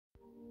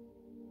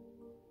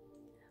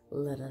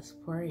Let us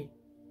pray.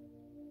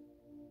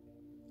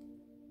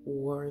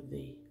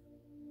 Worthy,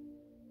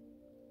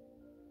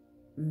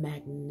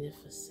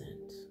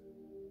 magnificent,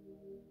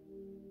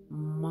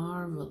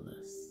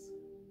 marvelous,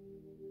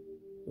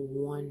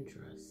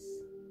 wondrous.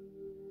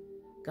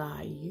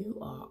 God, you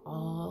are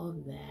all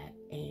that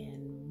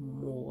and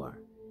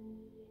more.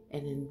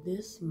 And in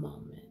this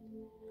moment,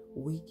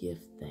 we give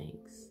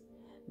thanks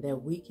that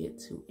we get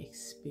to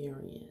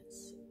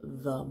experience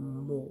the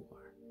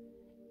more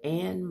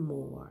and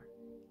more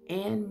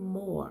and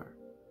more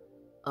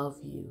of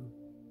you.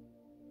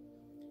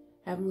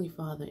 Heavenly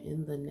Father,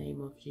 in the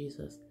name of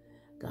Jesus,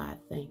 God,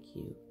 thank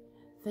you.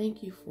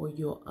 Thank you for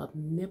your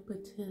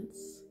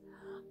omnipotence,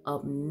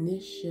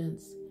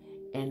 omniscience,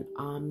 and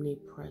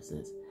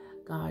omnipresence.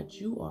 God,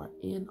 you are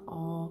in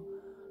all,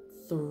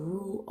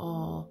 through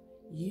all.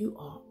 You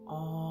are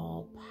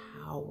all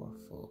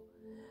powerful.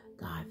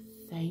 God,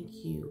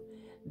 thank you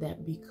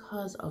that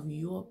because of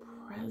your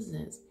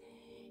presence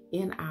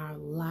in our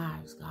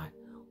lives, God,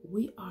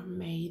 we are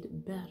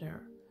made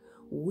better.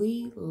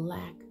 We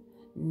lack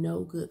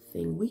no good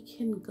thing. We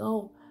can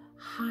go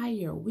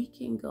higher. We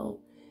can go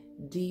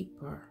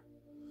deeper.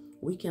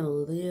 We can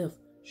live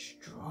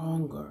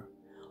stronger,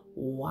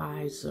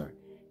 wiser,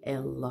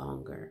 and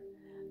longer.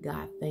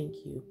 God,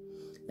 thank you.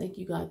 Thank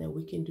you, God, that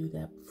we can do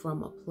that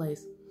from a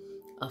place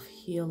of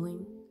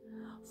healing,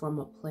 from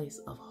a place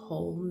of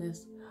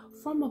wholeness,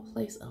 from a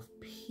place of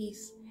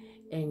peace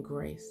and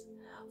grace.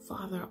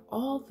 Father,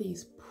 all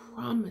these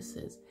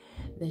promises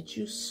that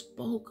you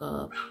spoke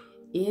of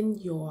in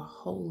your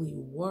holy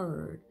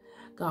word,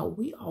 God,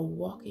 we are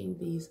walking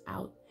these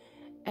out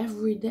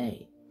every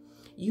day.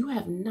 You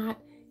have not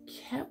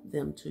kept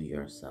them to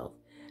yourself,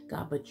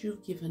 God, but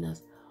you've given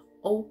us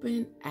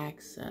open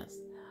access,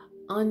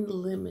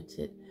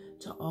 unlimited,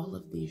 to all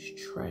of these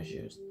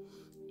treasures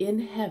in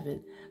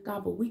heaven,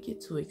 God, but we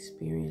get to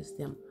experience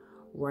them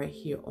right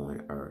here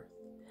on earth.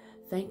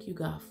 Thank you,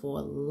 God,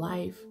 for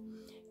life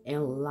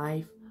and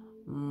life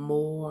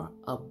more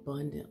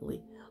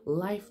abundantly,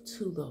 life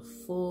to the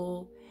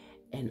full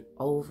and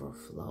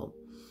overflow,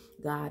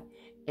 God.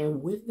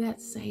 And with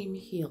that same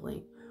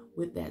healing,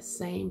 with that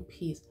same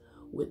peace,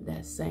 with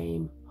that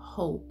same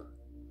hope,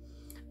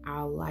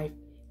 our life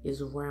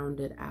is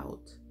rounded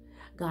out,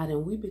 God,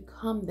 and we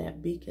become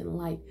that beacon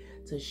light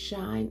to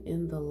shine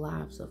in the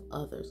lives of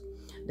others,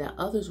 that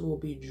others will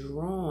be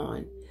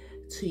drawn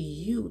to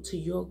you, to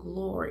your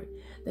glory.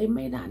 They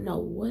may not know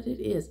what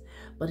it is,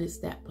 but it's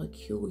that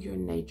peculiar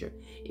nature.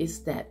 It's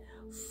that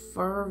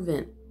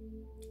fervent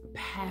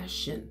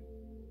passion,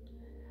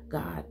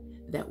 God,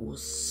 that will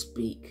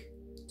speak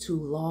to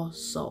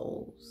lost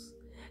souls,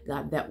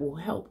 God, that will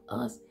help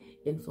us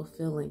in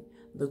fulfilling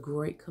the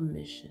Great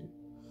Commission,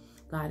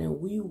 God,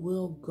 and we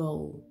will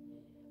go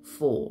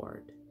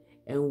forward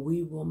and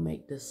we will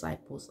make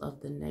disciples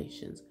of the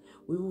nations.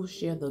 We will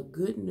share the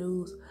good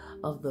news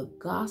of the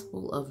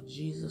gospel of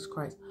Jesus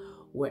Christ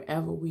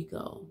wherever we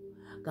go.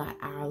 God,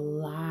 our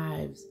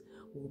lives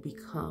will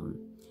become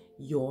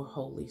your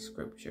holy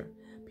scripture.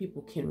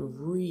 People can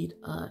read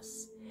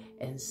us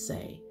and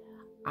say,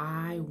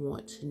 I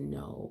want to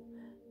know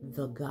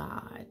the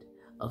God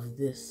of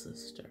this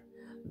sister,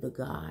 the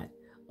God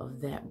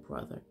of that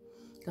brother.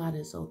 God,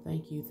 and so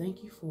thank you.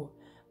 Thank you for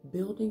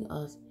building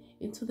us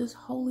into this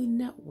holy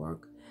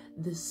network,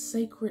 this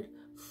sacred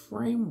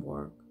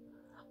framework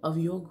of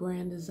your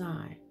grand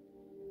design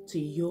to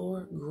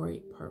your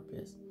great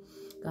purpose.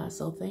 God,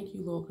 so thank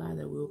you, Lord God,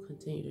 that we will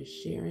continue to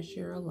share and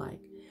share alike,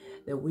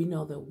 that we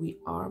know that we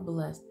are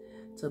blessed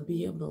to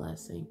be a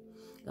blessing,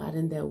 God,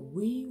 and that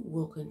we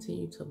will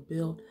continue to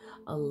build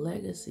a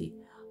legacy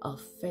of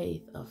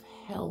faith, of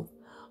health,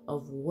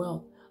 of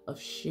wealth, of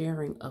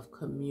sharing, of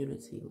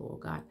community,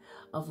 Lord God,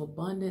 of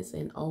abundance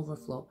and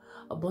overflow,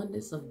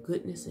 abundance of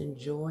goodness and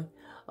joy,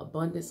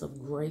 abundance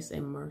of grace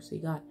and mercy,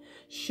 God,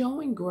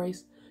 showing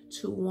grace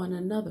to one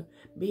another,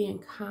 being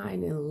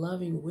kind and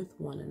loving with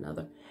one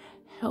another,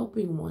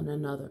 helping one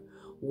another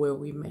where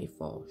we may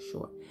fall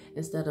short,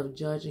 instead of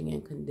judging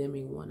and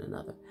condemning one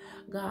another,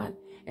 God.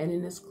 And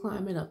in this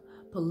climate of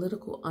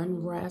political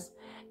unrest,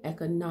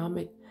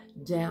 economic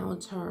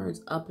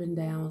downturns, up and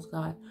downs,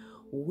 God,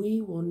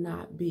 we will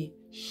not be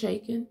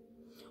shaken,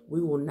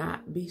 we will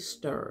not be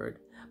stirred,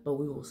 but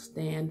we will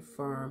stand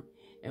firm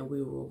and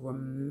we will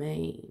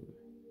remain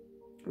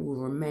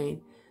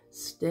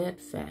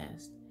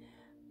steadfast,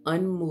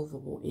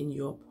 unmovable in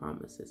your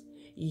promises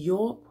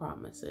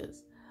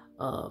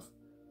of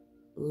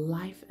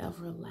life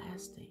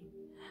everlasting,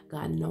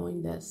 God,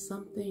 knowing that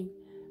something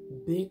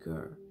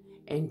bigger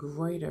and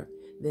greater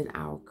than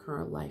our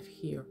current life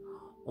here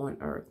on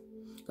earth,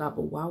 God.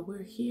 But while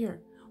we're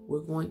here,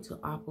 we're going to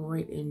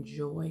operate in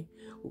joy,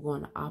 we're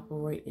going to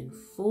operate in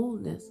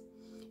fullness,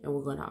 and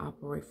we're going to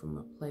operate from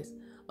a place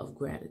of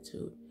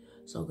gratitude.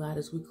 So God,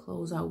 as we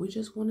close out, we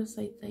just want to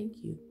say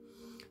thank you.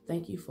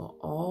 Thank you for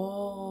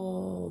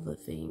all the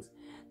things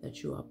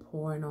that you are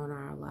pouring on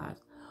our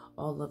lives,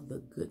 all of the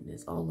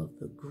goodness, all of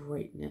the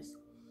greatness,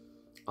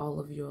 all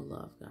of your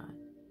love, God.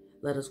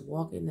 Let us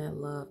walk in that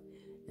love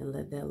and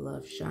let that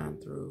love shine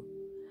through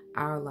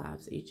our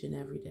lives each and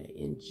every day.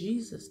 In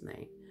Jesus'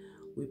 name,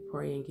 we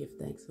pray and give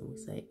thanks, and we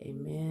say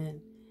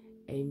amen,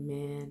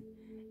 amen,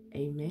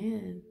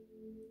 amen.